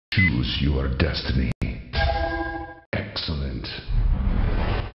Choose your destiny. Excellent.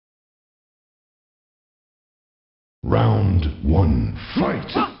 Round 1,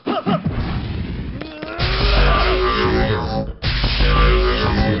 fight!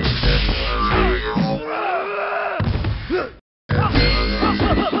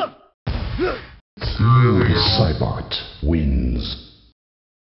 Cybot wins.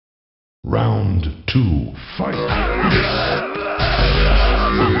 Round 2, fight!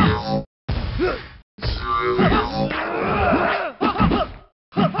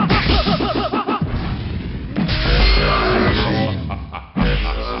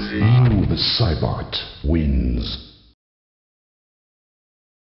 The Cybot wins.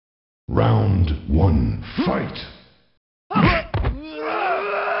 Round 1, fight!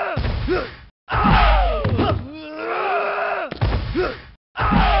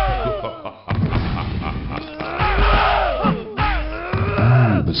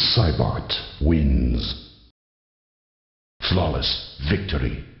 The Cybot wins. Flawless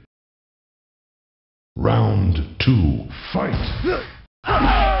victory. Round 2, fight!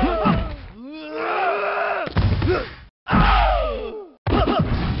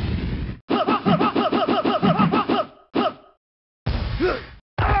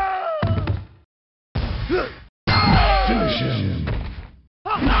 Finish him.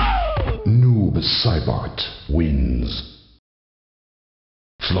 Noob Cybot wins.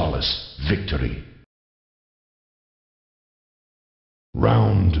 Flawless victory.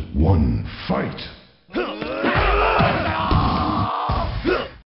 Round 1, fight!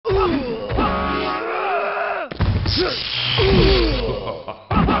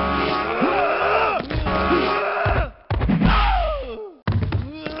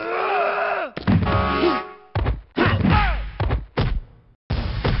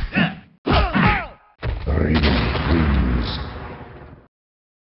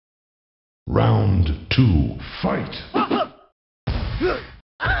 Round 2, fight!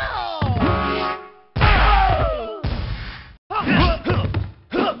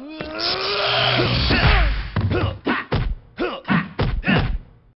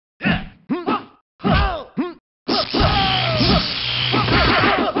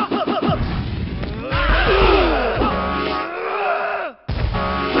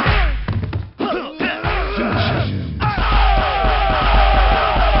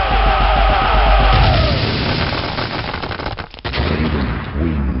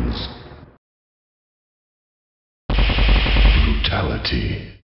 Brutality.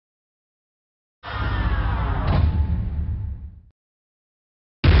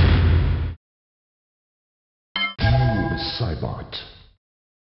 Noob Cybot.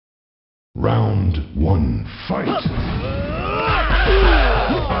 Round 1, fight!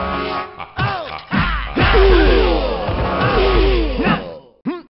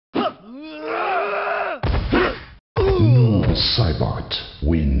 Noob Cybot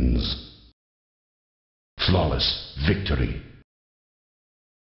wins. Flawless victory.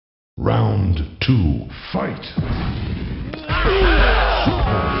 Round 2, fight!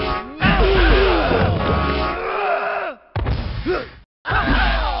 Well done.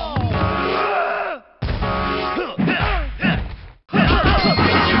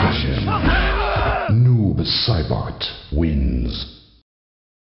 Noob Cybot wins.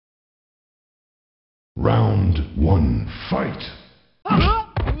 Round 1, fight!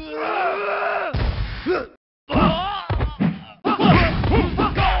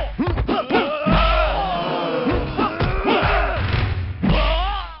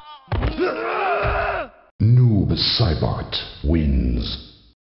 Noob Cybot wins.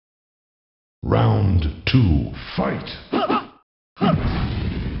 Round 2, fight!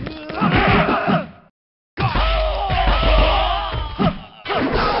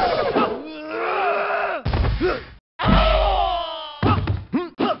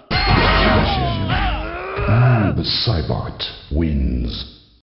 Noob Cybot wins.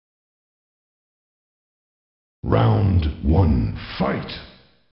 Round 1, fight!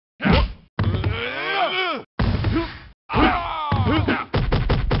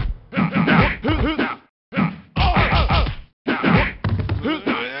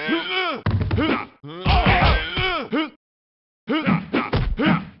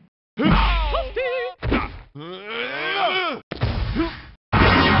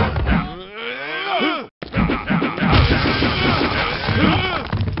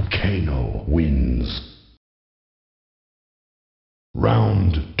 Wins.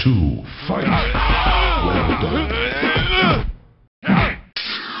 Round 2, fight! Well done.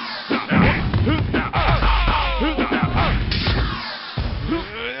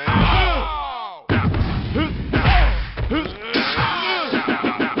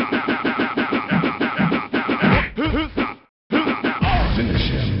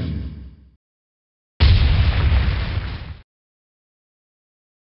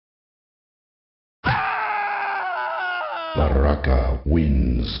 Baraka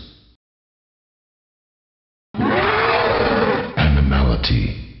wins.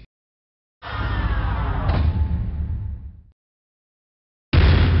 Animality.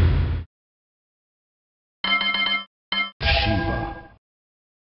 Shiva.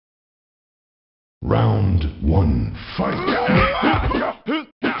 Round 1, fight!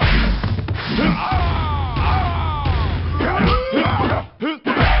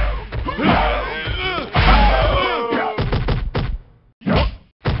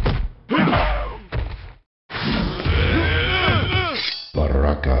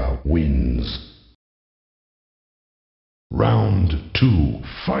 Baraka wins. Round 2,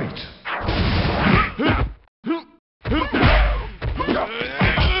 fight!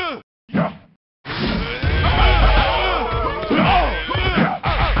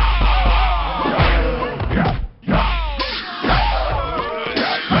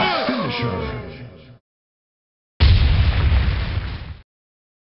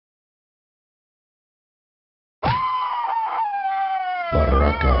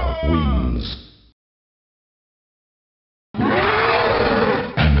 Baraka wins.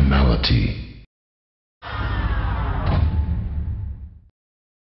 Animality.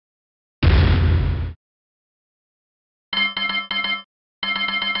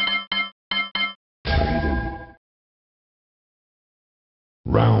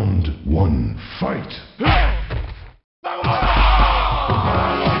 Round 1, fight!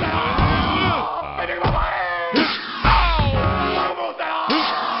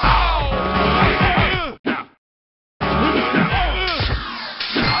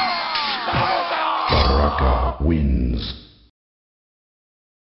 Baraka wins.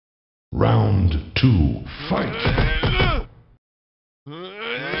 Round 2, fight!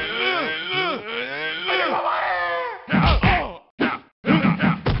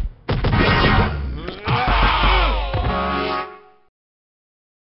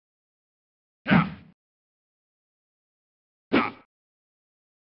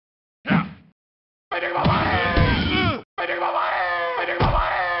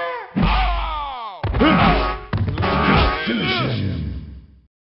 Finish him.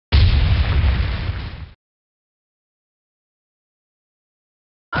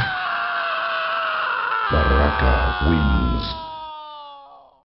 Baraka wins.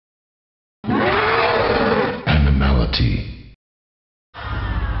 Animality.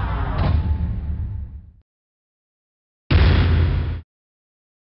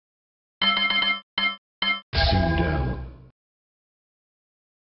 Sindel.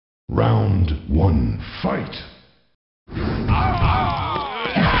 Round 1, fight!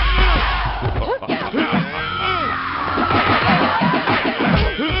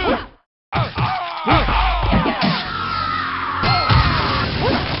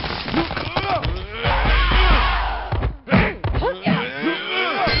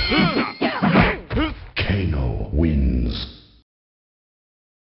 Kano wins.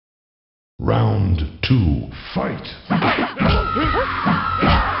 Round 2, fight!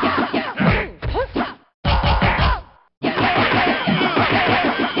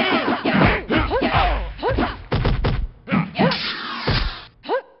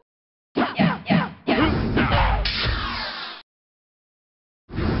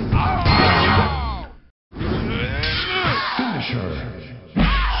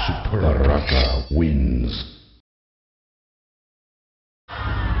 Super Baraka wins.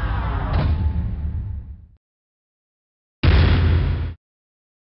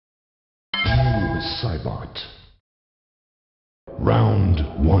 Cybot. Round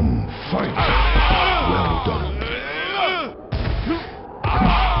 1, fight! Well done.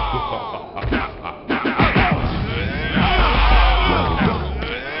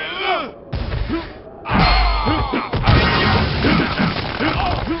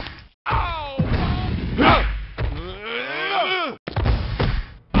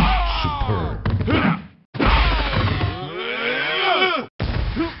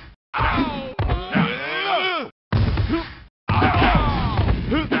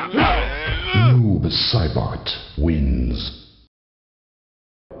 Cybot wins.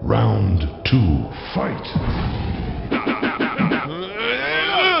 Round 2, fight!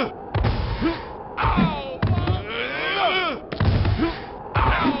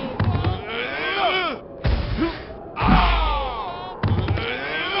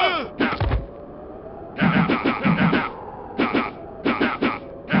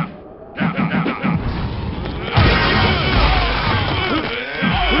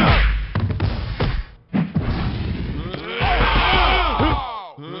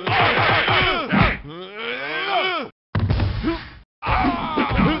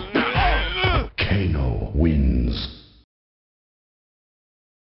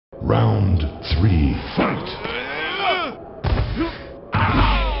 Round 3, fight!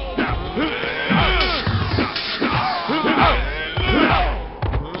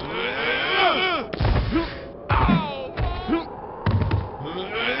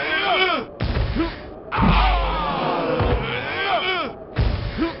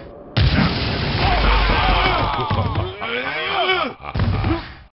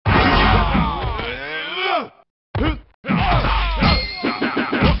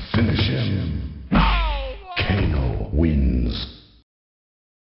 Finish him. KO wins.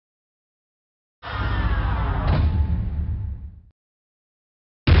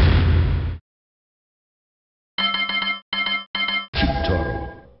 Kitaro.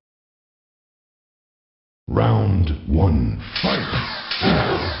 Round 1, fight!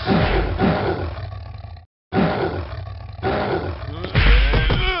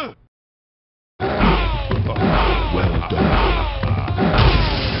 Well done.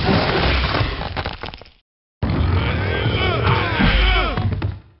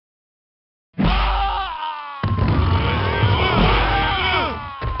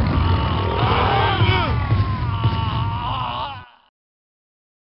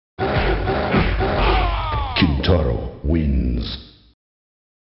 Kitaro wins.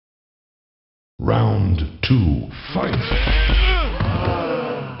 Round 2, fight!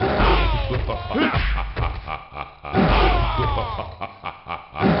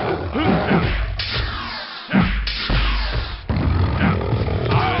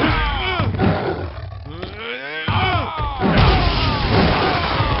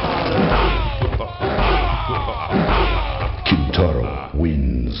 Kitaro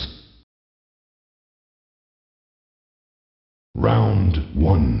wins. Round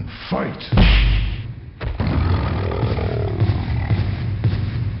 1, fight!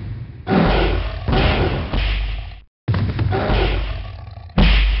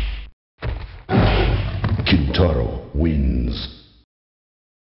 Kitaro wins.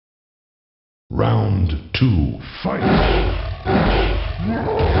 Round 2, fight!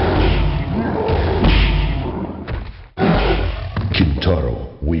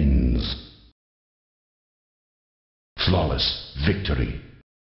 Kitaro wins. Flawless victory.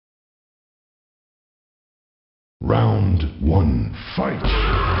 Round 1, fight!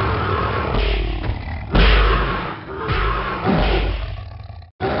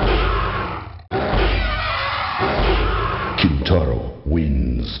 Kitaro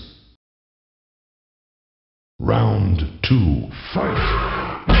wins. Round 2, fight!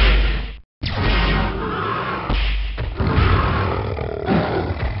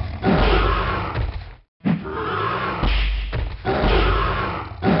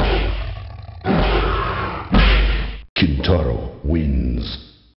 Kitaro wins.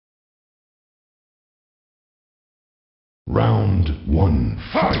 Round 1,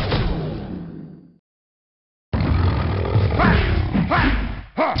 fight!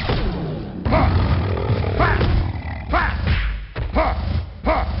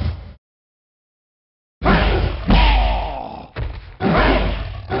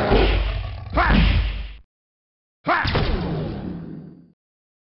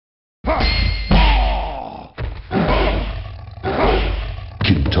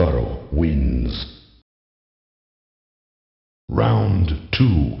 Kitaro wins. Round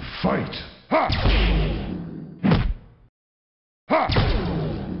 2, fight!